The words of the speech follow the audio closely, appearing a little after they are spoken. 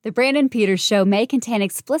The Brandon Peters Show may contain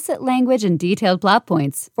explicit language and detailed plot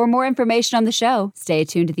points. For more information on the show, stay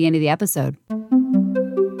tuned to the end of the episode.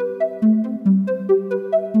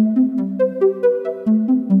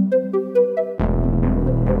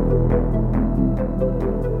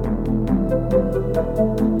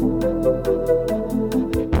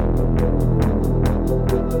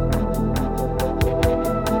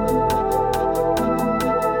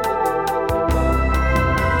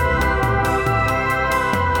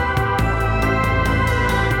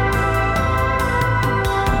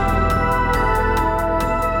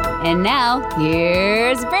 And now,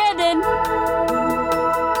 here's Brandon.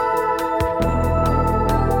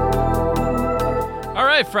 All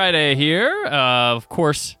right, Friday here. Of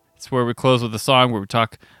course, it's where we close with a song where we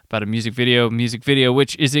talk about a music video,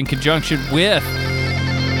 which is in conjunction with...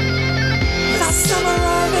 Last summer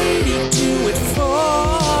of 82 at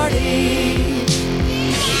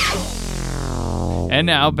 40. And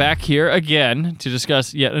now, back here again to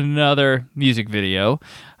discuss yet another music video.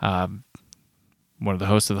 One of the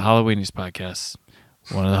hosts of the Halloweenies podcast,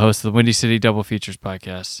 one of the hosts of the Windy City Double Features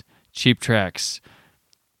podcast, Cheap Tracks.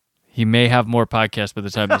 He may have more podcasts by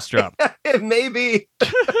the time this drops. It may be.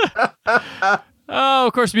 Oh,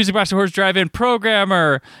 of course, Music Box and Horse Drive-In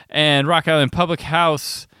programmer and Rock Island Public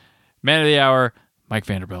House man of the hour, Mike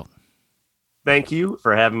Vanderbilt. Thank you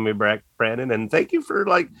for having me back, Brandon, and thank you for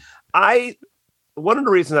one of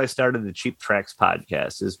the reasons I started the Cheap Tracks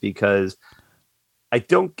podcast is because I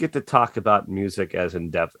don't get to talk about music as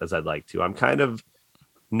in depth as I'd like to. I'm kind of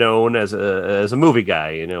known as a movie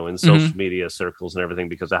guy, in social media circles and everything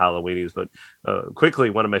because of Halloweenies. But quickly,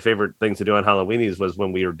 one of my favorite things to do on Halloweenies was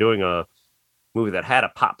when we were doing a movie that had a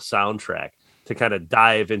pop soundtrack to kind of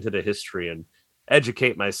dive into the history and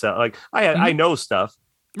educate myself. Like I know stuff,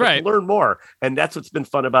 right? Learn more, and that's what's been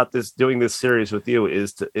fun about doing this series with you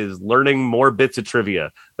is learning more bits of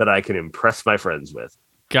trivia that I can impress my friends with.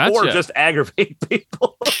 Gotcha. Or just aggravate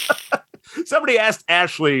people. Somebody asked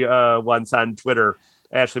Ashley once on Twitter,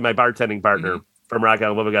 Ashley, my bartending partner from Rock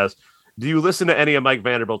Island Public House, do you listen to any of Mike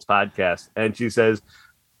Vanderbilt's podcasts? And she says,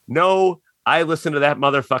 no, I listen to that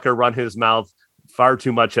motherfucker run his mouth far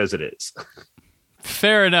too much as it is.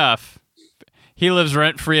 Fair enough. He lives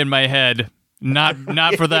rent-free in my head. Not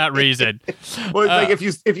for that reason. Well, it's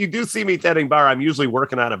like if you do see me tending bar, I'm usually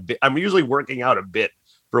working out a bit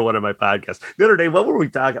for one of my podcasts. The other day, what were we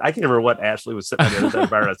talking? I can't remember what Ashley was sitting on the other side of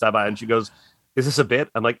the bar and I stopped by and she goes, is this a bit?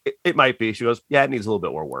 I'm like, it might be. She goes, yeah, it needs a little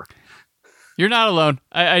bit more work. You're not alone.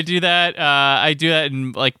 I do that. I do that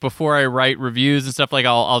in before I write reviews and stuff. Like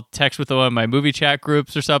I'll text with one of my movie chat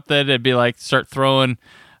groups or something and be like, start throwing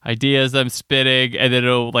ideas I'm spitting and then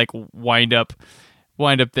it'll wind up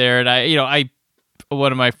there. And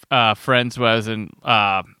one of my friends when I was in, where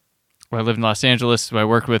I lived in Los Angeles, where I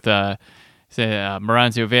worked with,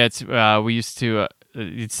 Maranzio Vance, we used to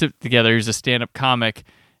sit together. He was a stand-up comic,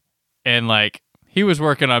 and he was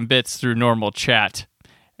working on bits through normal chat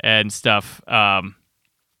and stuff that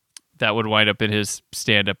would wind up in his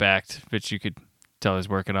stand-up act, which you could tell he's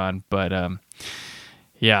working on. But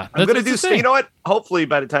yeah, I'm gonna do. You know what? Hopefully,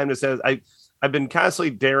 by the time this ends, I've been constantly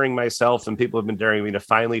daring myself, and people have been daring me to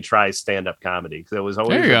finally try stand-up comedy because it was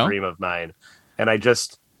always a dream of mine, and I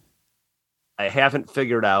haven't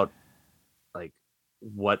figured out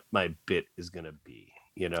what my bit is going to be,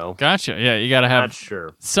 Gotcha. Yeah, you got to have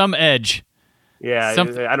some edge. Yeah, I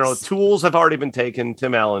don't know. Tools have already been taken.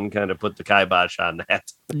 Tim Allen kind of put the kibosh on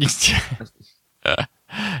that.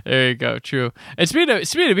 There you go. True. And speaking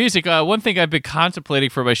of music, one thing I've been contemplating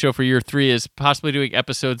for my show for year 3 is possibly doing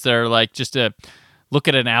episodes that are just to look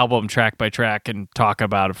at an album track by track and talk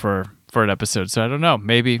about it for an episode. So I don't know.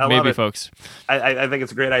 Maybe folks. I think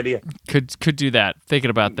it's a great idea. Could do that. Thinking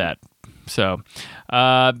about that. So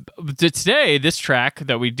today, this track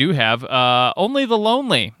that we do have, Only the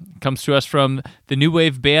Lonely, comes to us from the new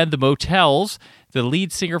wave band The Motels, the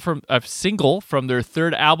lead singer from a single from their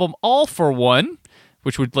third album, All for One,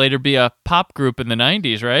 which would later be a pop group in the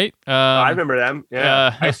 90s, right? I remember them.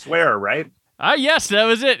 Yeah, I swear, right? Yes, that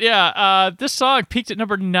was it. Yeah, this song peaked at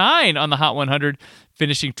number 9 on the Hot 100,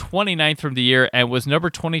 finishing 29th from the year, and was number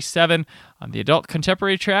 27 on the adult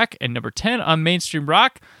contemporary track and number 10 on mainstream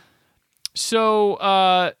rock. So,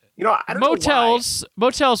 I don't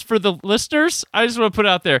Motels for the listeners, I just want to put it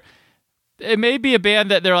out there. It may be a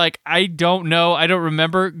band that they're like, I don't know, I don't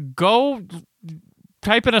remember. Go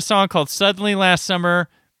type in a song called Suddenly Last Summer.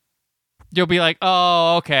 You'll be like,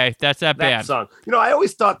 oh, okay, that's that band. Song. I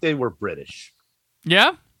always thought they were British.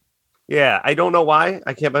 Yeah? Yeah, I don't know why.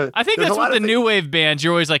 I can't. I think that's what the new wave bands,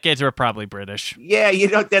 you're always like, they're probably British. Yeah, I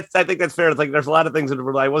think that's fair. It's there's a lot of things that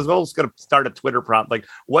were I was almost going to start a Twitter prompt.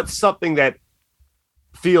 What's something that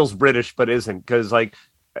feels British but isn't, because like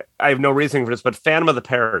I have no reason for this, but Phantom of the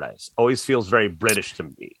Paradise always feels very British to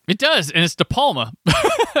me. It does, and it's De Palma.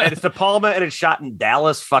 And it's De Palma, and it's shot in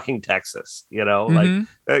Dallas, fucking Texas. You know, like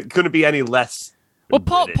it couldn't be any less. Well,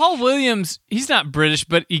 British. Paul Williams, he's not British,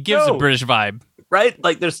 but he gives a British vibe. Right?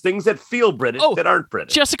 Like there's things that feel British that aren't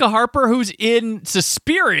British. Jessica Harper, who's in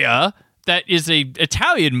Suspiria, that is a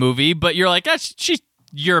Italian movie, but you're like, she's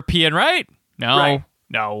European, right? No, Right.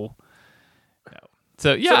 no.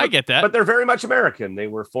 So, yeah, I get that. But they're very much American. They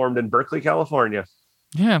were formed in Berkeley, California.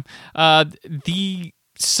 Yeah. The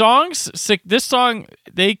songs, this song,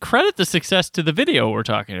 they credit the success to the video we're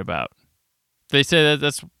talking about. They say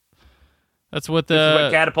that's what This is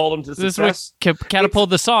what catapulted them to success. This is what catapulted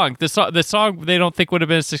the song. The song they don't think would have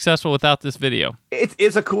been successful without this video. It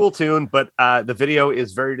is a cool tune, but the video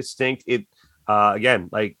is very distinct. It again,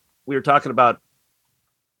 like we were talking about,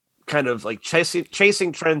 kind of like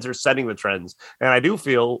chasing trends or setting the trends, and I do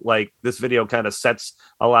feel like this video kind of sets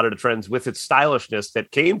a lot of the trends with its stylishness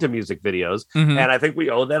that came to music videos, and I think we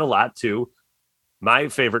owe that a lot to my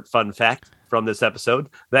favorite fun fact from this episode,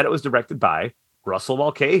 that it was directed by Russell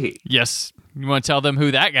Mulcahy. Yes. You want to tell them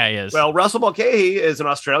who that guy is? Well, Russell Mulcahy is an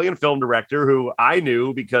Australian film director who I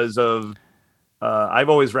knew because of I've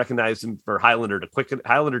always recognized him for Highlander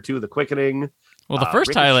 2, The Quickening. Well, the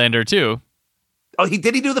first Highlander too. Oh, he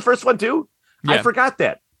do the first one too? Yeah. I forgot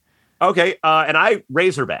that. Okay, and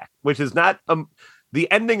Razorback, which is not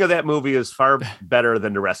the ending of that movie is far better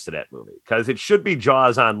than the rest of that movie, because it should be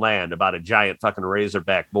Jaws on land about a giant fucking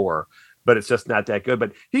razorback boar, but it's just not that good.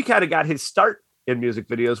 But he kind of got his start in music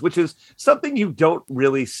videos, which is something you don't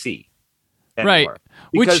really see anymore. Right.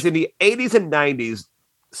 Because in the 80s and 90s,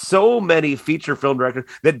 so many feature film directors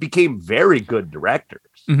that became very good directors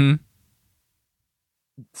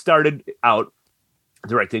started out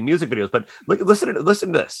directing music videos. But listen to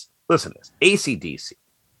this. AC/DC.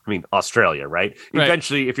 I mean, Australia, right?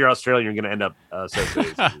 Eventually, if you're Australian, you're going to end up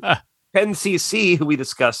associated with 10cc, who we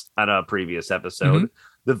discussed on a previous episode.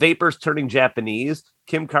 The Vapors turning Japanese,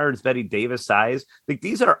 Kim Carnes, Betty Davis Eyes. Like,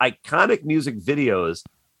 these are iconic music videos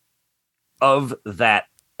of that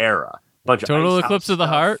era. Bunch Total of Eclipse of the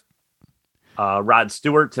Heart. Rod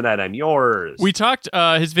Stewart, Tonight I'm Yours. We talked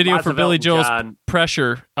his video for Billy Joel's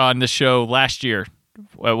Pressure on the show last year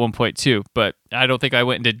at one point too, but I don't think I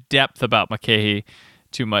went into depth about Mulcahy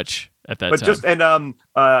too much at that time.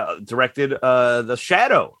 Directed The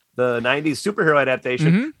Shadow, the 90s superhero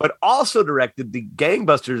adaptation, but also directed the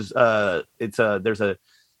Gangbusters. There's a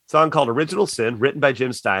song called Original Sin, written by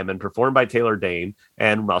Jim Steinman, performed by Taylor Dane,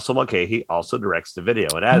 and Russell Mulcahy also directs the video.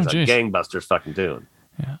 And as a Gangbusters fucking tune.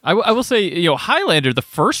 Yeah. I will say, Highlander, the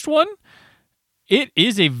first one, it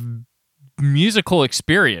is a musical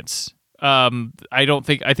experience. I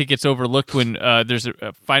think it's overlooked when there's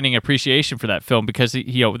finding appreciation for that film, because they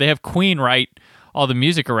have Queen write all the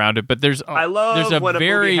music around it, but there's I love when a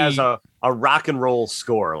movie has a rock and roll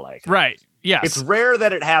score like that. Right. Yes. It's rare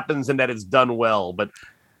that it happens and that it's done well, but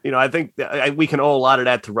I think we can owe a lot of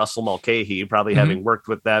that to Russell Mulcahy, probably having worked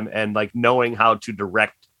with them and like knowing how to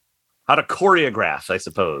direct, how to choreograph, I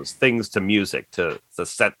suppose, things to music, to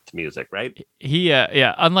set to music, right? He,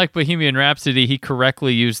 unlike Bohemian Rhapsody, he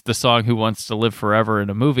correctly used the song Who Wants to Live Forever in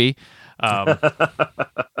a movie.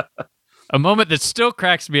 A moment that still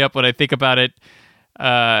cracks me up when I think about it.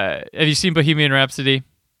 Have you seen Bohemian Rhapsody?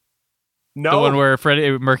 No. The one where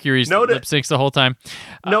Freddie Mercury's lip syncs the whole time?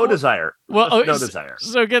 No desire. Well, no desire.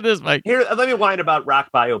 So get this, Mike. Here, let me whine about rock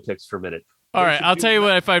biopics for a minute. All right, I'll tell you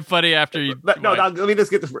what I find funny after you. Let me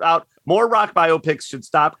just get this out. More rock biopics should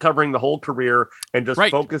stop covering the whole career and just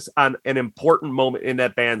focus on an important moment in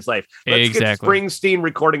that band's life. Let's get Springsteen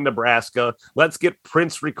recording Nebraska. Let's get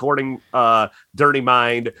Prince recording Dirty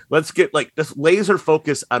Mind. Let's get this laser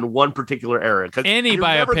focus on one particular era. Any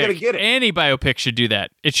biopic should do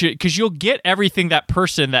that. It should, because you'll get everything that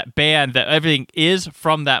person, that band, that everything is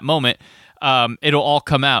from that moment. It'll all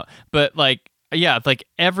come out. But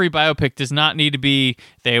every biopic does not need to be,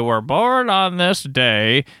 they were born on this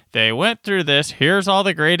day, they went through this, here's all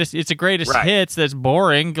the greatest, it's the greatest hits that's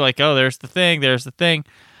boring, there's the thing.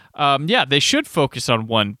 They should focus on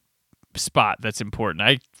one spot that's important.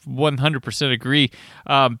 I 100% agree.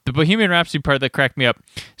 The Bohemian Rhapsody part that cracked me up,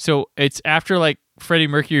 so it's after Freddie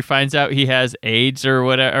Mercury finds out he has AIDS or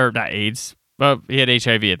whatever, or not AIDS, well, he had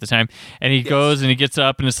HIV at the time, and he goes and he gets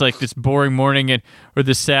up, and it's this boring morning, or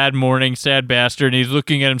this sad morning, sad bastard, and he's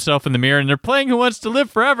looking at himself in the mirror, and they're playing Who Wants to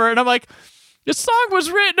Live Forever, and I'm like, this song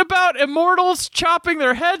was written about immortals chopping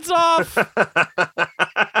their heads off.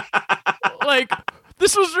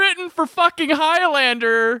 This was written for fucking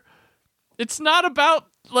Highlander. It's not about,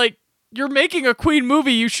 you're making a Queen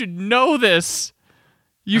movie, you should know this.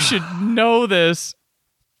 You should know this.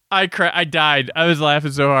 I died. I was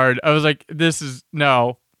laughing so hard. I was like, this is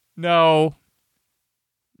no.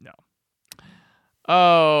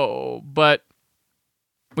 Oh, but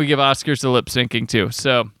we give Oscars to lip syncing too.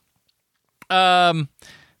 So, but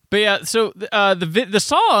yeah. So the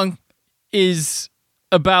song is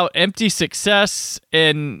about empty success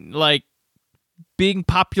and like being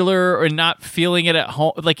popular or not feeling it at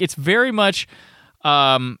home. Like it's very much.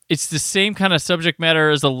 It's the same kind of subject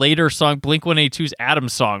matter as a later song. Blink-182's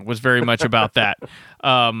 "Adam's Song" was very much about that.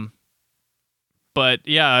 But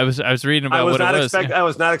yeah, I was reading about what it was. I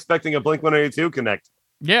was not expecting a Blink-182 connect.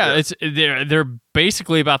 Yeah, it's they're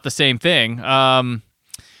basically about the same thing.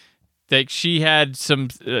 Like she had some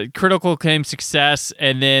critical acclaim success,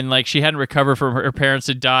 and then like she hadn't recovered from her parents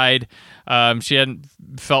had died. She hadn't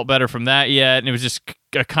felt better from that yet, and it was just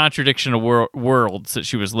a contradiction of worlds that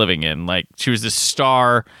she was living in. Like she was this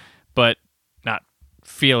star, but not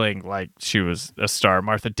feeling like she was a star.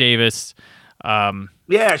 Martha Davis.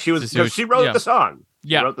 Yeah, she was. She wrote the song.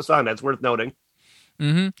 Yeah, she wrote the song. That's worth noting.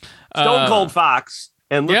 Mm-hmm. Stone Cold Fox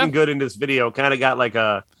and looking yeah. good in this video. Kind of got like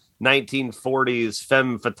a 1940s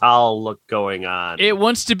femme fatale look going on. It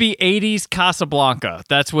wants to be 80s Casablanca.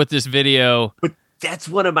 That's what this video. But that's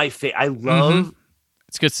one of my favorite. I love.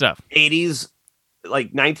 It's good stuff. 80s,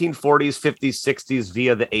 like 1940s, 50s, 60s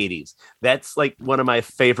via the 80s. That's like one of my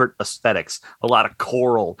favorite aesthetics. A lot of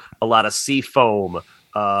coral, a lot of sea foam.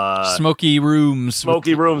 Smoky rooms. Love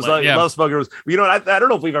smoky rooms. You know what? I don't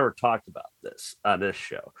know if we've ever talked about this on this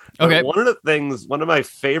show. Okay. One of my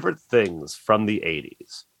favorite things from the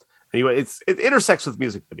 80s, anyway, it intersects with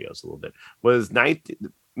music videos a little bit, was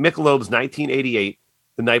Michelob's 1988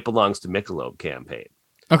 The Night Belongs to Michelob campaign.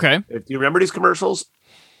 Okay. Do you remember these commercials?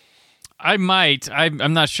 I might.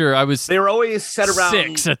 I'm not sure. They were always set around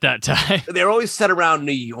 6 at that time. They were always set around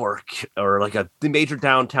New York or like the major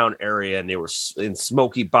downtown area, and they were in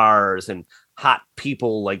smoky bars and hot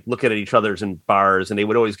people like looking at each other's in bars, and they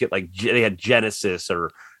would always get like they had Genesis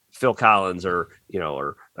or Phil Collins or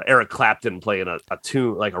Eric Clapton playing a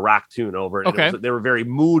tune, like a rock tune over it. Okay. They were very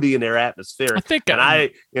moody in their atmosphere.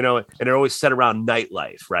 And they're always set around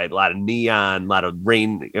nightlife, right? A lot of neon, a lot of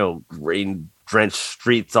rain drenched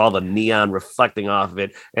streets, all the neon reflecting off of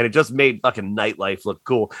it, and it just made fucking nightlife look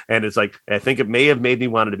cool. And it's like, I think it may have made me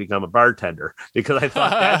want to become a bartender, because I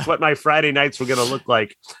thought that's what my Friday nights were going to look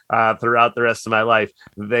like throughout the rest of my life.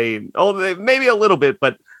 They maybe a little bit,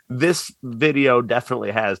 but this video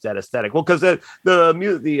definitely has that aesthetic. Well, because the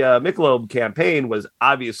Michelob campaign was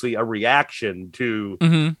obviously a reaction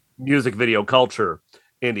to music video culture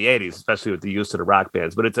in the 80s, especially with the use of the rock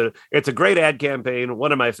bands. But it's a great ad campaign,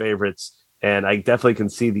 one of my favorites. And I definitely can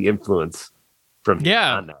see the influence from on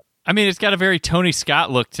that. I mean, it's got a very Tony Scott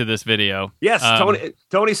look to this video. Yes,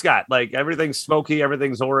 Tony Scott. Like everything's smoky,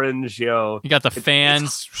 everything's orange. You got the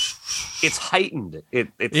fans. It's heightened.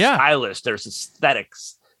 It's stylish. There's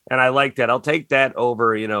aesthetics, and I like that. I'll take that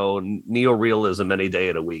over neorealism any day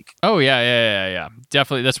of the week. Oh yeah.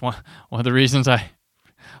 Definitely, that's one of the reasons I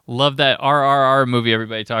love that RRR movie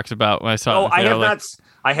everybody talks about when I saw it.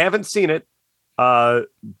 I haven't seen it.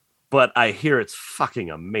 But I hear it's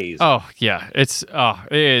fucking amazing. Oh yeah, it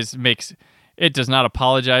does not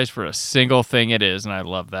apologize for a single thing it is, and I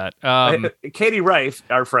love that. Katie Rife,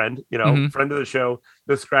 our friend, friend of the show,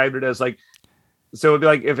 described it as like, so it'd be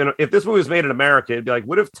like if this movie was made in America, it'd be like,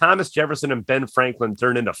 what if Thomas Jefferson and Ben Franklin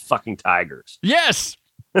turned into fucking tigers? Yes.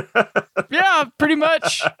 Yeah, pretty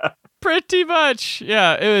much.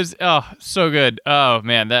 Yeah, it was so good. Oh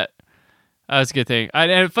man, that was a good thing.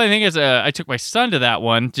 And the funny thing is, I took my son to that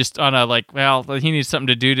one just on he needs something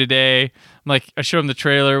to do today. I'm like, I showed him the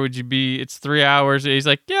trailer. It's 3 hours. He's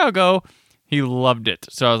like, yeah, I'll go. He loved it.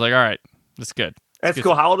 So I was like, all right, that's good. That's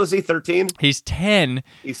cool. How old is he? 13? He's 10.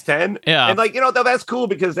 He's 10? Yeah. And that's cool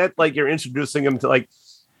because that you're introducing him to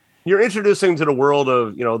the world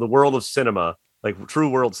of, the world of cinema, like true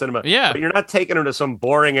world cinema. Yeah. But you're not taking him to some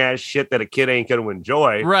boring ass shit that a kid ain't going to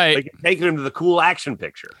enjoy. Right. Like you're taking him to the cool action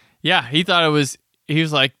picture. Yeah, he thought it was. He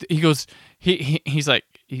was like, he's like,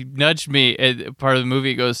 he nudged me at part of the movie.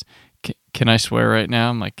 He goes, "Can I swear right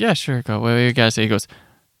now?" I'm like, "Yeah, sure." I go, "What do you guys say?" He goes,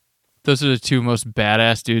 "Those are the two most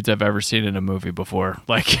badass dudes I've ever seen in a movie before."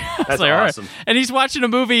 Like, that's like, awesome. All right. And he's watching a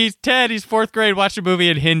movie. He's 10. He's 4th grade. Watching a movie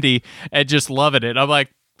in Hindi and just loving it. I'm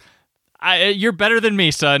like, you're better than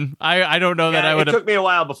me, son. I don't know that I would. It took me a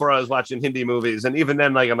while before I was watching Hindi movies, and even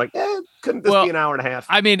then, I'm like, couldn't this be an hour and a half?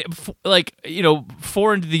 I mean,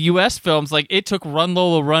 foreign to the U.S. films, like it took Run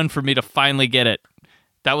Lola Run for me to finally get it.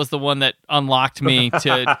 That was the one that unlocked me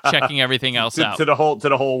to checking everything else out to the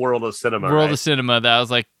whole world of cinema. Of cinema. That I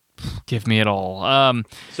was like, Give me it all.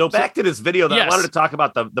 So back to this video that I yes. wanted to talk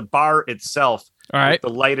about the bar itself. All right. With the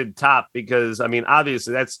lighted top, because I mean,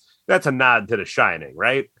 obviously that's a nod to The Shining,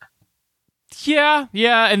 right? Yeah,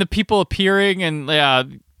 and the people appearing, and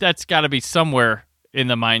that's got to be somewhere in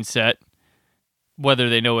the mindset, whether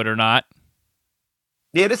they know it or not.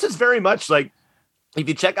 Yeah, this is very much like, if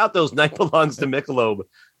you check out those Night Belongs to Michelob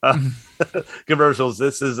commercials,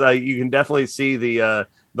 this is you can definitely see the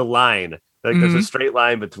line. Like there's a straight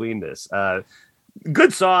line between this.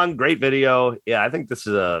 Good song, great video. Yeah, I think this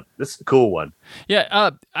is a cool one. Yeah,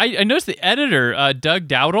 I noticed the editor, Doug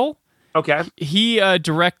Dowdle. Okay. He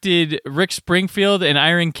directed Rick Springfield and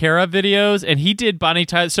Iron Cara videos, and he did Bonnie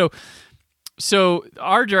Tyler. So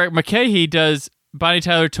our director, McKay, does Bonnie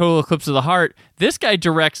Tyler, Total Eclipse of the Heart. This guy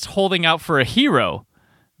directs Holding Out for a Hero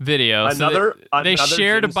video. They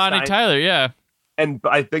shared Jim a Bonnie Tyler, yeah. And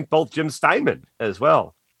I think both Jim Steinman as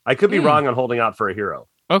well. I could be wrong on Holding Out for a Hero.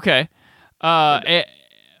 Okay.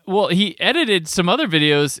 Well, he edited some other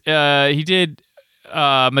videos. He did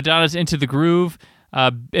Madonna's Into the Groove,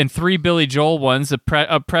 and 3 Billy Joel ones,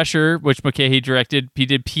 Pressure, which McKay directed. He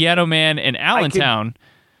did Piano Man and Allentown.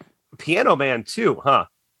 Piano Man too, huh?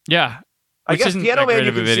 Yeah. I guess Piano Man,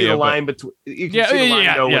 you can see the line between. You can see the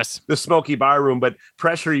line with the smoky bar room, but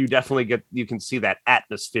Pressure, you definitely you can see that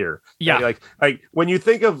atmosphere. Yeah. Like when you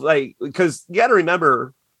think of because you got to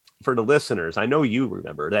remember, for the listeners, I know you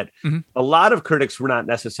remember that a lot of critics were not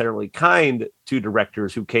necessarily kind to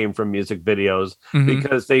directors who came from music videos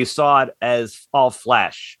because they saw it as all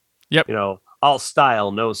flash. Yep. All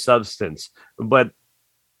style, no substance. But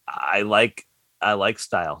I like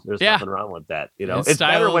style. There's nothing wrong with that. It's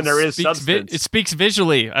better when there is substance. It speaks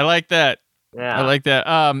visually. I like that. Yeah. I like that.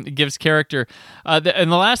 It gives character. And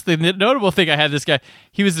the last thing, the notable thing I had this guy,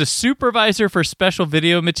 he was the supervisor for special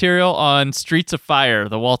video material on Streets of Fire,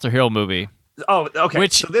 the Walter Hill movie. Oh, okay.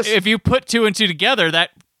 Which, if you put 2 and 2 together, that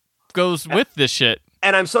goes with this shit.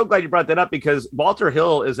 And I'm so glad you brought that up, because Walter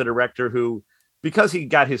Hill is a director who, because he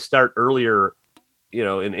got his start earlier,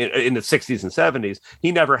 in the 60s and 70s,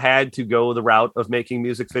 he never had to go the route of making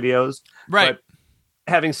music videos. Right. But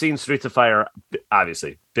having seen Streets of Fire,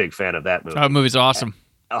 obviously, big fan of that movie. That movie's awesome.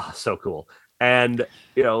 Oh, so cool. And,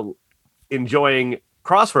 enjoying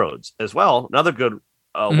Crossroads as well. Another good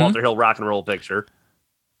Walter Hill rock and roll picture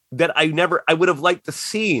that I would have liked to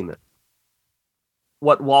seen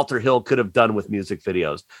what Walter Hill could have done with music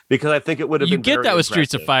videos, because I think it would have been You get that with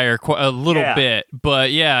Streets of Fire a little bit, but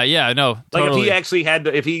no, totally. Like if he actually had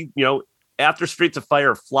to, after Streets of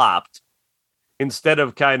Fire flopped, instead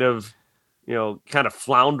of kind of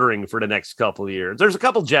floundering for the next couple of years. There's a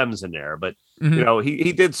couple gems in there, but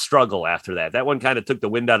he did struggle after that. That one kind of took the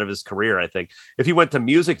wind out of his career, I think. If he went to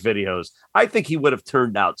music videos, I think he would have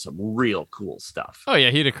turned out some real cool stuff. Oh yeah,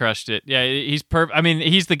 he'd have crushed it. Yeah, he's perfect. I mean,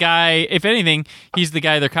 he's the guy, if anything, he's the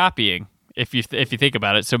guy they're copying, if you think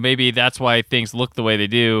about it. So maybe that's why things look the way they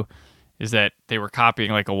do, is that they were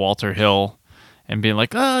copying like a Walter Hill and being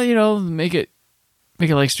like, make it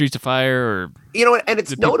like Streets of Fire, or and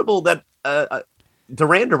it's notable that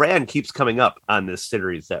Duran Duran keeps coming up on this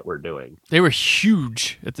series that we're doing. They were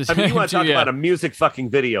huge at the time. I mean, you want to talk about a music fucking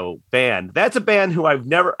video band. That's a band who I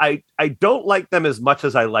don't like them as much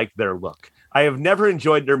as I like their look. I have never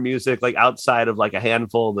enjoyed their music, like outside of like a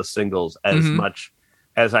handful of the singles, as much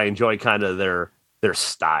as I enjoy kind of their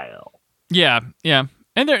style. Yeah.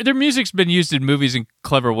 And their music's been used in movies in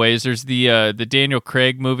clever ways. There's the Daniel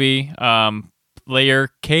Craig movie,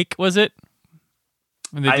 Layer Cake, was it?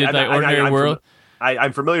 When they did Ordinary World.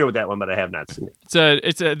 I'm familiar with that one, but I have not seen it.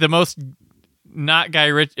 It's the most not Guy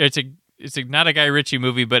Ritchie. It's not a Guy Ritchie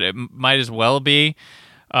movie, but it might as well be.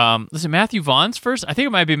 Listen, Matthew Vaughn's first. I think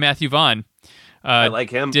it might be Matthew Vaughn. I like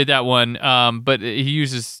him. Did that one, but he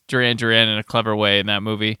uses Duran Duran in a clever way in that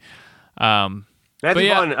movie. Matthew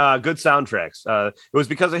Vaughn, good soundtracks. It was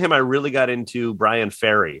because of him I really got into Brian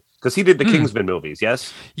Ferry, because he did the Kingsman movies.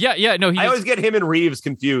 Yes. Yeah. No, I always get him and Reeves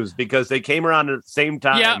confused because they came around at the same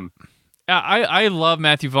time. Yeah. I love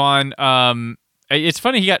Matthew Vaughn. It's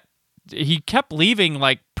funny, he kept leaving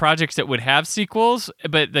like projects that would have sequels,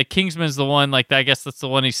 but the Kingsman's the one, like I guess that's the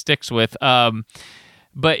one he sticks with.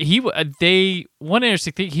 But one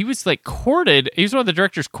interesting thing, he was like courted. He was one of the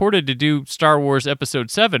directors courted to do Star Wars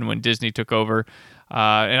Episode 7 when Disney took over,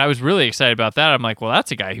 and I was really excited about that. I'm like, well,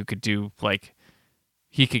 that's a guy who could do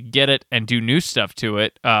he could get it and do new stuff to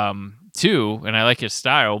it too, and I like his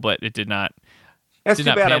style, but it did not. That's too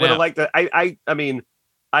bad. I would have liked that. I mean,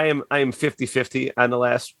 I am 50-50 on the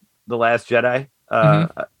last Jedi,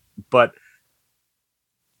 but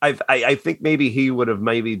I think maybe he would have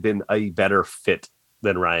been a better fit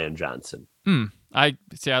than Rian Johnson. I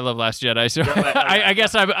see. I love Last Jedi, so I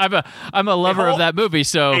guess I'm a lover of that movie.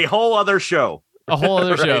 So a whole other show. A whole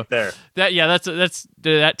other show right there. That's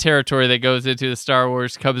that territory that goes into the Star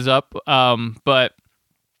Wars comes up. But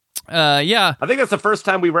yeah, I think that's the first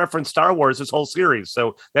time we referenced Star Wars this whole series.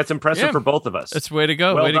 So that's impressive for both of us. That's way to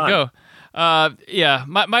go. Well way done. to go. Yeah,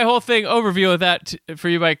 my whole thing overview of that for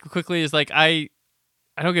you, Mike, quickly is like I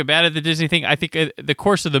don't get mad at the Disney thing. I think the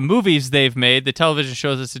course of the movies they've made, the television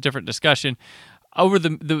shows, it's a different discussion. Over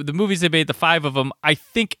the movies they made, the 5 of them, I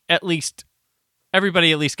think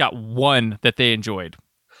everybody at least got one that they enjoyed,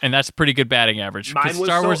 and that's a pretty good batting average. Because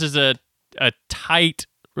Star Wars is a tight,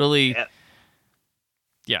 really,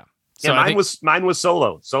 yeah. So mine was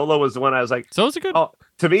Solo. Solo was the one I was like, Solo's a good. Oh,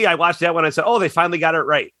 to me, I watched that one. I said, oh, they finally got it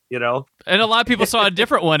right. And a lot of people saw a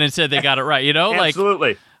different one and said they got it right.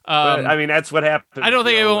 Absolutely. I mean, that's what happened. I don't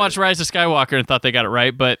think anyone watched Rise of Skywalker and thought they got it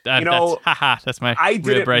right, but that's my I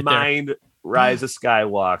didn't right mind there. Rise of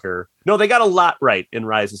Skywalker. No, they got a lot right in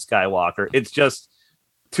Rise of Skywalker. It's just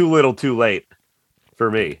too little, too late for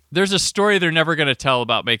me. There's a story they're never going to tell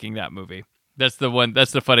about making that movie. That's the one.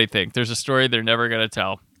 That's the funny thing. There's a story they're never going to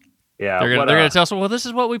tell. Yeah, they're going to tell us. Well, this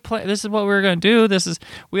is what we play. This is what we were going to do.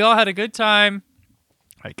 We all had a good time.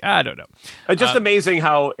 Like, I don't know. It's just amazing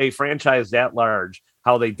how a franchise that large,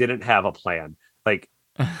 how they didn't have a plan. Like,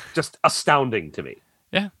 just astounding to me.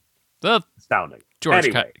 Yeah, astounding. George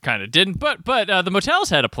anyway. kind of didn't, but the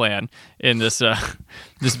Motels had a plan in this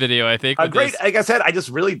this video. I think great. Like I said, I just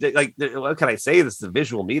really did. Like, what can I say? This is the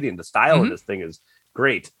visual medium. The style of this thing is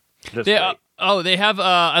great. Just great. They have.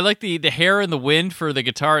 I like the hair and the wind for the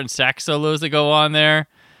guitar and sax solos that go on there.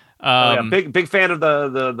 Big fan of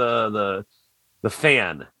the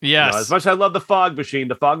fan. Yes. As much as I love the fog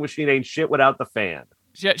machine ain't shit without the fan.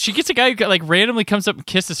 Yeah, she gets a guy who like randomly comes up and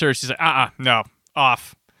kisses her. She's like, no,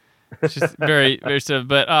 off. She's very, very simple.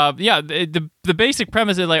 But the basic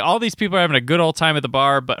premise is like all these people are having a good old time at the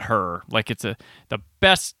bar, but her. Like it's the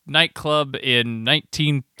best nightclub in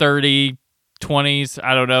 1930, 20s.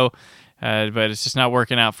 I don't know, but it's just not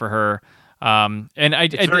working out for her. And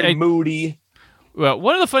it's very moody. Well,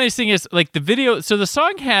 one of the funniest things is like the video. So the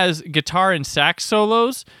song has guitar and sax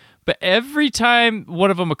solos, but every time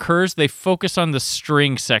one of them occurs, they focus on the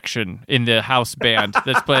string section in the house band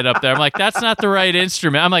that's played up there. I'm like, that's not the right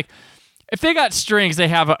instrument. I'm like, if they got strings, they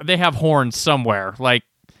have horns somewhere. Like,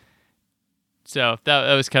 so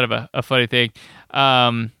that was kind of a funny thing.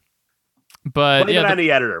 But blame it on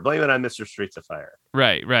the editor. Blame it on Mr. Streets of Fire.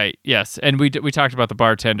 Right. Yes, and we talked about the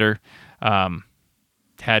bartender.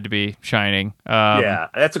 Had to be shining. Yeah,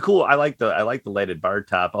 that's a cool. I like the lighted bar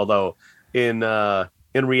top. Although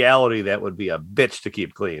in reality, that would be a bitch to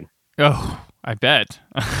keep clean. Oh, I bet.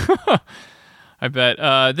 I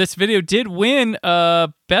bet. This video did win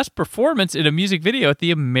Best Performance in a Music Video at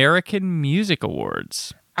the American Music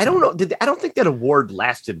Awards. I don't know. I don't think that award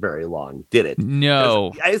lasted very long, did it?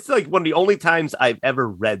 No. It's like one of the only times I've ever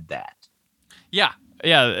read that. Yeah.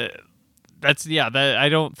 I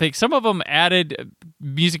don't think some of them added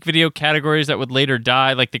music video categories that would later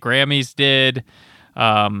die, like the Grammys did.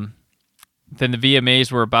 Then the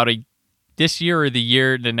VMAs were about this year or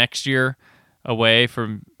the next year away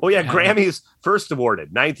from. Oh yeah, Grammys first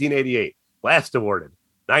awarded 1988, last awarded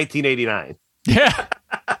 1989. Yeah.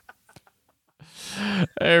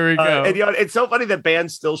 There we go. And it's so funny that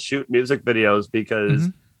bands still shoot music videos because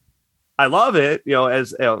I love it.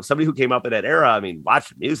 As somebody who came up in that era, I mean,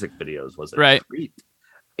 watching music videos was a treat.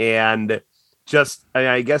 And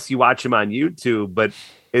I guess you watch them on YouTube, but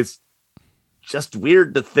it's just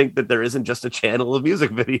weird to think that there isn't just a channel of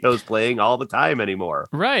music videos playing all the time anymore.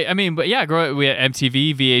 Right. I mean, but yeah, we had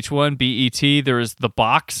MTV, VH1, BET. There was the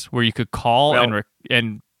box where you could call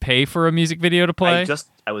and pay for a music video to play.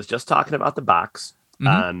 I was just talking about the box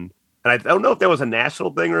and I don't know if that was a national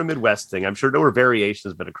thing or a Midwest thing. I'm sure there were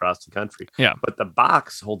variations, but across the country. Yeah. But the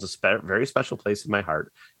box holds a very special place in my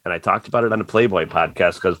heart. And I talked about it on the Playboy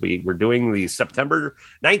podcast because we were doing the September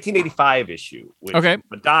 1985 issue. Which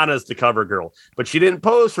Madonna's the cover girl, but she didn't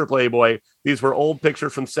pose for Playboy. These were old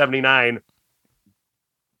pictures from 79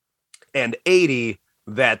 and 80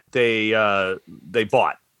 that they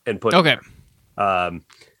bought and put. Okay.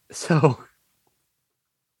 So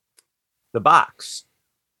the box.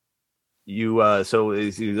 Let's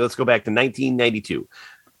go back to 1992.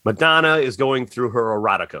 Madonna is going through her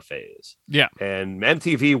erotica phase. Yeah. And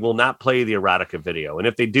MTV will not play the erotica video. And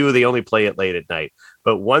if they do, they only play it late at night.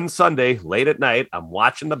 But one Sunday, late at night, I'm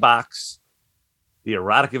watching the box. The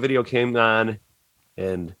erotica video came on.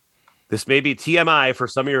 And this may be TMI for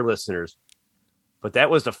some of your listeners. but that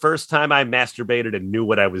was the first time I masturbated and knew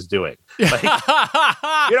what I was doing. Like,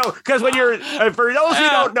 because when you're, for those who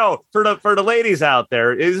don't know, for the ladies out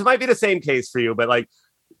there, this might be the same case for you, but like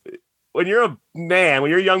when you're a man,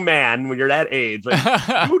 when you're a young man, when you're that age,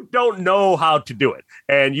 like, you don't know how to do it,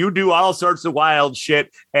 and you do all sorts of wild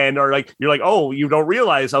shit, and are like, you're like, oh, you don't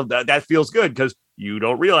realize how that feels good because you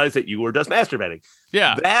don't realize that you were just masturbating.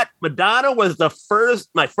 Yeah. That Madonna was the first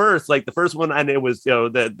one. And it was,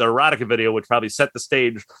 the erotica video, which probably set the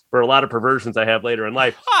stage for a lot of perversions I have later in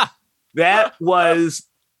life. That was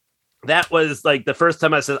like the first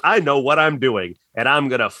time I said, I know what I'm doing and I'm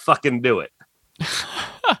going to fucking do it.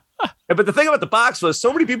 But the thing about the box was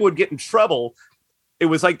so many people would get in trouble. It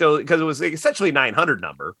was like because it was like essentially 900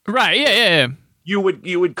 number. Right. Yeah. You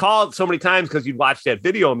would call it so many times because you'd watched that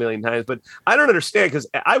video a million times, but I don't understand because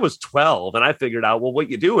I was 12 and I figured out, well, what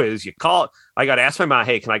you do is you call. I got to ask my mom,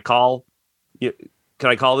 hey, can I call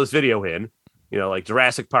this video in? Like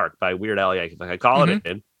Jurassic Park by Weird Al Yankovic. I call it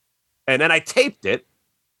in, and then I taped it,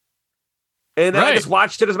 and then I just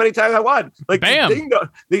watched it as many times as I want. Like, bam!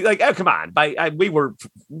 Come on!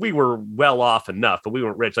 We were well off enough, but we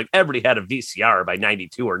weren't rich. Like everybody had a VCR by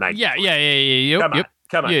 92 or 93. Yeah.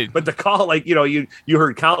 Come on. Yeah. But the call, like, you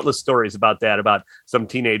heard countless stories about that, about some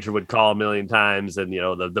teenager would call a million times and,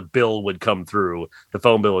 the bill would come through, the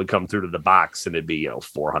phone bill would come through to the box and it'd be,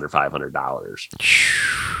 $400,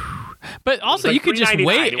 $500. But also you could just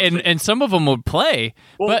wait and some of them would play.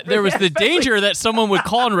 But there was the danger that someone would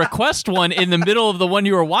call and request one in the middle of the one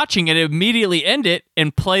you were watching and immediately end it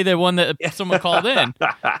and play the one that someone called in.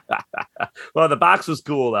 Well, the box was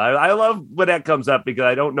cool. I love when that comes up because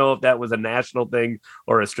I don't know if that was a national thing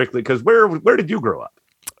or a strictly, because where did you grow up?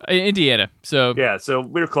 Indiana. So yeah, so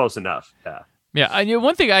we're close enough. Yeah. Yeah.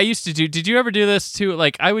 One thing I used to do, did you ever do this too?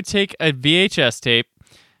 Like I would take a VHS tape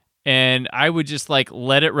and I would just like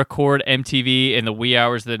let it record MTV in the wee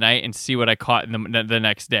hours of the night and see what I caught in the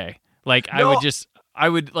next day. Like I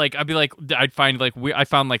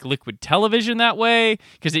found Liquid Television that way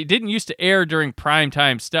because it didn't used to air during prime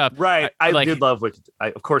time stuff. Right. I did love Wicked.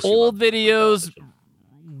 Of course, old videos,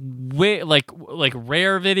 like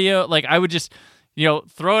rare video. Like I would just,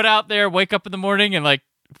 throw it out there, wake up in the morning and like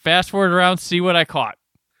fast forward around, see what I caught.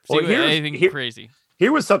 Anything crazy.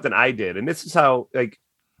 Here was something I did. And this is how, like,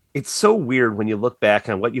 it's so weird when you look back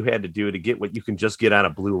on what you had to do to get what you can just get on a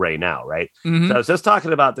Blu-ray now, right? Mm-hmm. So I was just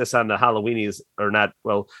talking about this on the Halloweenies, or not.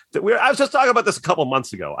 Well, I was just talking about this a couple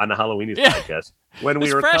months ago on the Halloweenies podcast when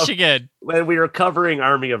we were fresh again. When we were covering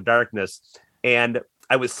Army of Darkness, and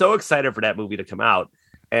I was so excited for that movie to come out.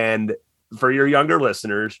 And for your younger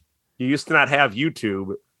listeners, you used to not have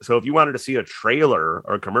YouTube, so if you wanted to see a trailer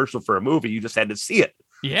or a commercial for a movie, you just had to see it.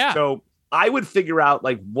 Yeah. So I would figure out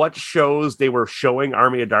like what shows they were showing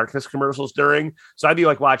Army of Darkness commercials during. So I'd be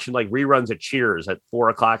like watching like reruns of Cheers at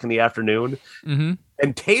 4:00 in the afternoon and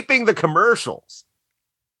taping the commercials,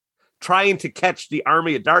 trying to catch the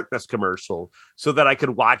Army of Darkness commercial so that I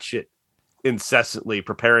could watch it incessantly,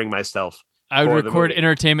 preparing myself. I would record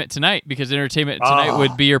Entertainment Tonight because Entertainment Tonight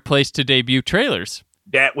would be your place to debut trailers.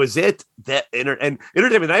 That was it. And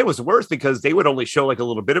Entertainment Tonight was worse because they would only show like a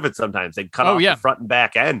little bit of it sometimes. They'd cut off the front and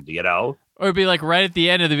back end, Or it'd be like right at the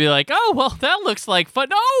end and they'd be like, oh, well, that looks like fun.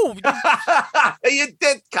 No! You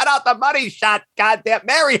did cut out the money shot, goddamn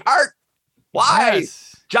Mary Hart. Why?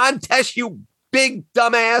 Yes. John Tesh, you big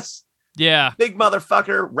dumbass. Yeah. Big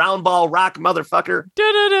motherfucker. Round ball rock motherfucker.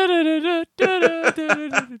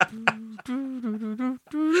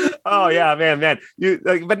 Oh yeah, man.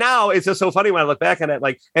 But now it's just so funny when I look back on it.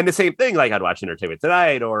 Like, and the same thing. Like I'd watch Entertainment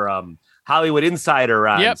Tonight or Hollywood Insider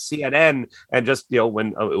on CNN, and just when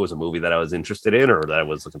it was a movie that I was interested in or that I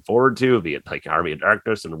was looking forward to, be it like Army of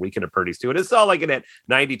Darkness and Weekend at Bernie's 2. And it's all like in that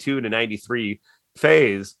 92 to 93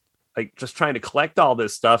 phase, like just trying to collect all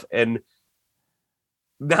this stuff. And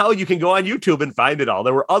now you can go on YouTube and find it all.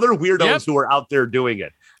 There were other weirdos who were out there doing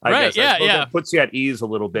it. I guess. That puts you at ease a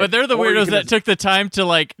little bit. But they're the weirdos that took the time to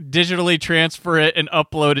like digitally transfer it and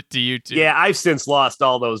upload it to YouTube. Yeah, I've since lost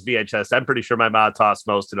all those VHS. I'm pretty sure my mom tossed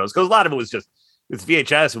most of those because a lot of it was just, it's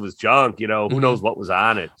VHS. It was junk. Who knows what was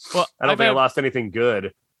on it. Well, I don't think I lost anything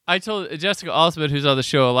good. I told Jessica Osmond, who's on the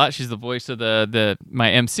show a lot, she's the voice of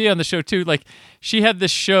my MC on the show too. Like she had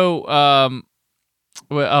this show.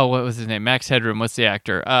 What was his name? Max Headroom. What's the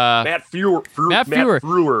actor? Matt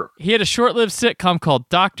Frewer. He had a short-lived sitcom called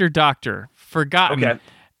Doctor, Forgotten. Okay.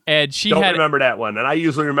 And she don't remember that one, and I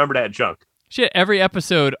usually remember that junk. She had every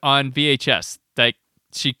episode on VHS. Like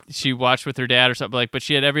she watched with her dad or something but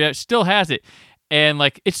she had still has it. and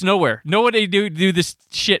like it's nowhere. Nobody do this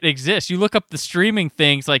shit exists. You look up the streaming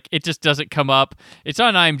things, like it just doesn't come up. It's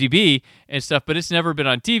on IMDb and stuff, but it's never been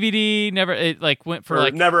on DVD. Never, it like went for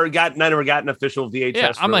like never got an official VHS.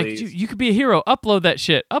 Yeah, I'm release. like, you could be a hero. Upload that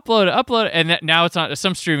shit. Upload it, and now it's on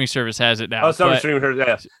some streaming service has it now. Oh, some streaming service,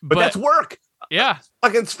 yeah. But that's work. Yeah,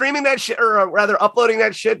 fucking streaming that shit, or rather uploading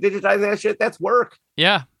that shit, digitizing that shit. That's work.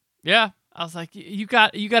 Yeah. I was like, you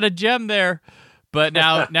got a gem there. But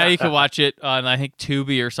now you can watch it on, I think,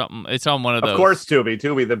 Tubi or something. It's on one of those. Of course,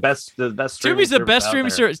 Tubi, the best. Tubi's the best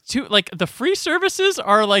streaming service. Like the free services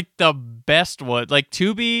are like the best one. Like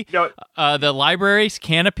Tubi, the libraries,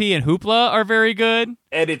 Canopy, and Hoopla are very good.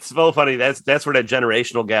 And it's so funny. That's where that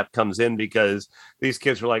generational gap comes in, because these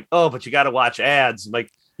kids were like, "Oh, but you got to watch ads." I'm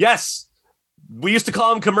like, yes. We used to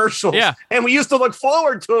call them commercials, and we used to look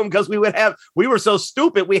forward to them because we were so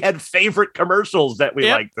stupid. We had favorite commercials that we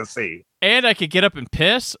liked to see. And I could get up and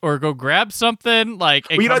piss or go grab something and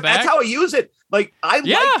come back. That's how I use it. Like I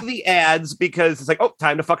like the ads because it's like, oh,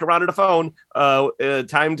 time to fuck around on the phone.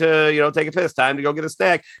 Time to, take a piss, time to go get a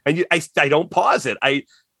snack. And I don't pause it. I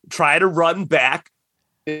try to run back,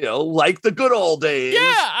 like the good old days. Yeah,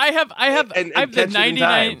 I have the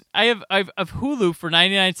 99. I have Hulu for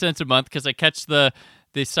 99 cents a month because I catch the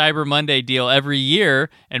Cyber Monday deal every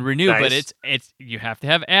year and renew. Nice. But it's you have to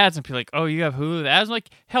have ads, and people are like, oh, you have Hulu with ads? I'm like,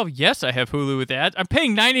 hell yes, I have Hulu with ads. I'm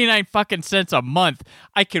paying 99 fucking cents a month.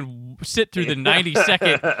 I can sit through the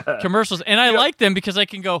 90-second commercials, and I like them because I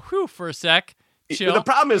can go whew for a sec. Chill, the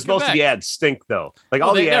problem is most of the ads stink, though. Like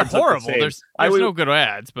all the ads, they're horrible. There's no good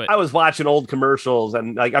ads. But I was watching old commercials,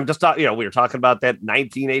 and like I'm just talking. We were talking about that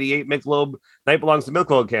 1988 Michelob "Night Belongs to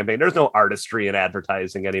Michelob" campaign. There's no artistry in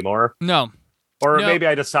advertising anymore. No, or maybe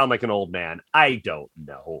I just sound like an old man. I don't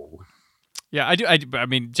know. Yeah, I do. I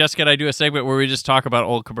mean, Jessica and I do a segment where we just talk about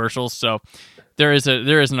old commercials. So there is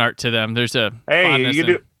an art to them. There's a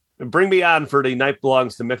bring me on for the "Night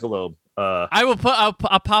Belongs to Michelob." I'll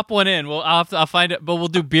pop one in. I'll find it, but we'll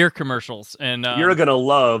do beer commercials. And you're gonna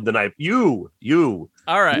love the night. You.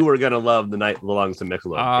 All right. You are gonna love the "Night Belongs to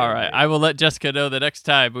Michelob." All right. I will let Jessica know the next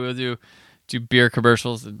time we will do beer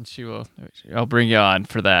commercials, and I'll bring you on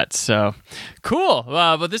for that. So cool.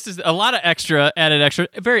 But this is a lot of added extra,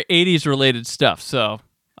 very 80s related stuff. So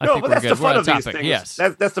I think that's the fun of these things. Yes,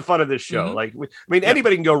 that's the fun of this show. Mm-hmm.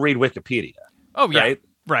 Anybody can go read Wikipedia. Oh yeah,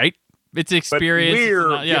 right. It's experience.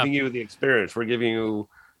 But we're giving you the experience. We're giving you,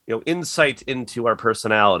 insight into our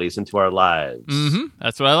personalities, into our lives. Mm-hmm.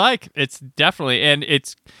 That's what I like. It's definitely, and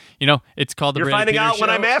it's, it's called the. You're Brandon finding Peters out Show. when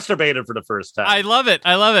I masturbated for the first time. I love it.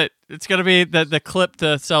 It's gonna be the clip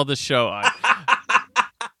to sell this show on.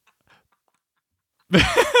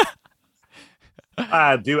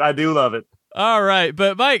 I do love it. All right,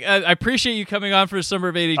 but Mike, I appreciate you coming on for the summer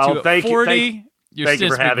of '82 thank at 40. Thank you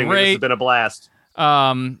for having me. This has been a blast.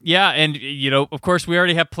 Yeah, and of course, we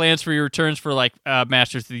already have plans for your returns for like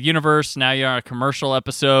Masters of the Universe. Now you're on a commercial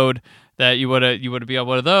episode that you would be on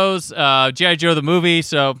one of those. G.I. Joe the movie.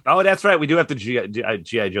 So that's right. We do have to G.I.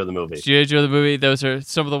 Joe the movie. G.I. Joe the movie. Those are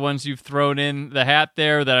some of the ones you've thrown in the hat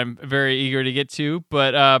there that I'm very eager to get to.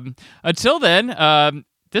 But until then,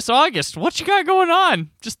 this August, what you got going on?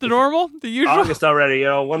 Just the normal, the usual. August already.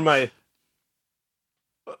 One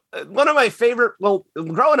of my favorite. Well,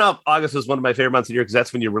 growing up, August was one of my favorite months of the year because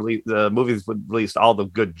that's when the movies would release all the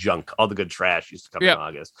good junk, all the good trash used to come in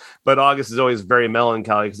August. But August is always very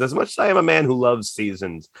melancholy because as much as I am a man who loves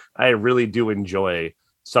seasons, I really do enjoy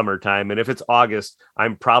summertime. And if it's August,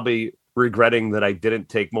 I'm probably regretting that I didn't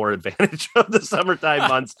take more advantage of the summertime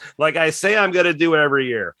months, like I say I'm going to do every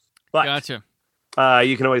year. But gotcha.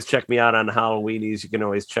 You can always check me out on Halloweenies. You can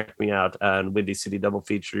always check me out on Windy City Double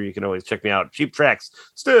Feature. You can always check me out. Cheap Tracks,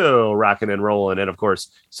 still rocking and rolling. And of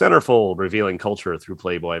course, Centerfold, revealing culture through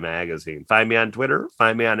Playboy Magazine. Find me on Twitter.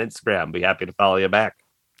 Find me on Instagram. Be happy to follow you back.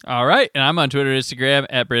 All right. And I'm on Twitter and Instagram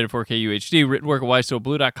at Brandon4KUHD, written work at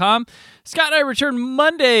WhySoBlue.com. Scott and I return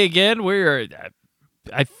Monday again. We're,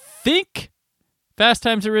 I think, Fast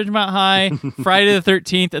Times at Ridgemont High, Friday the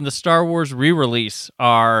 13th, and the Star Wars re-release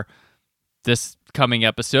are this coming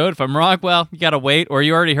episode. If I'm wrong, well, you gotta wait, or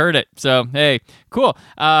you already heard it. So hey, cool.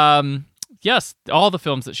 Yes, all the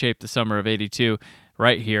films that shaped the summer of '82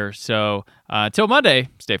 right here. So until Monday,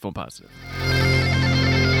 stay film positive.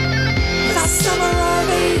 The summer of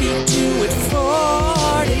 '82 at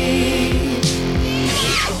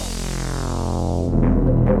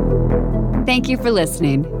 40. Thank you for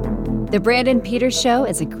listening. The Brandon Peters Show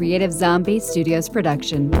is a Creative Zombie Studios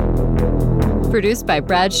production. Produced by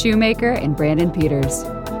Brad Shoemaker and Brandon Peters.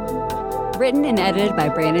 Written and edited by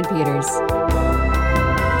Brandon Peters.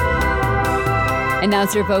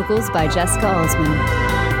 Announcer vocals by Jessica Alsman.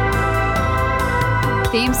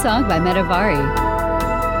 Theme song by Metavari.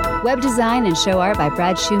 Web design and show art by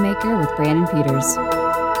Brad Shoemaker with Brandon Peters.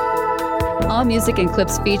 All music and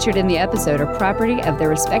clips featured in the episode are property of their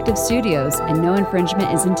respective studios, and no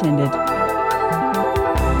infringement is intended.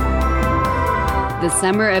 The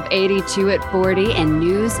Summer of 82 at 40 and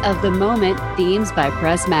News of the Moment themes by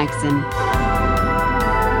Press Maxon.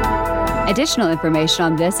 Additional information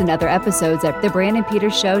on this and other episodes at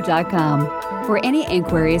thebrandonpetershow.com. For any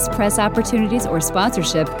inquiries, press opportunities, or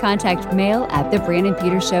sponsorship, contact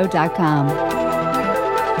mail@thebrandonpetershow.com.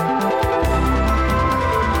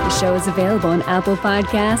 The show is available on Apple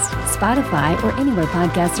Podcasts, Spotify, or anywhere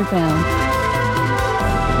podcasts are found.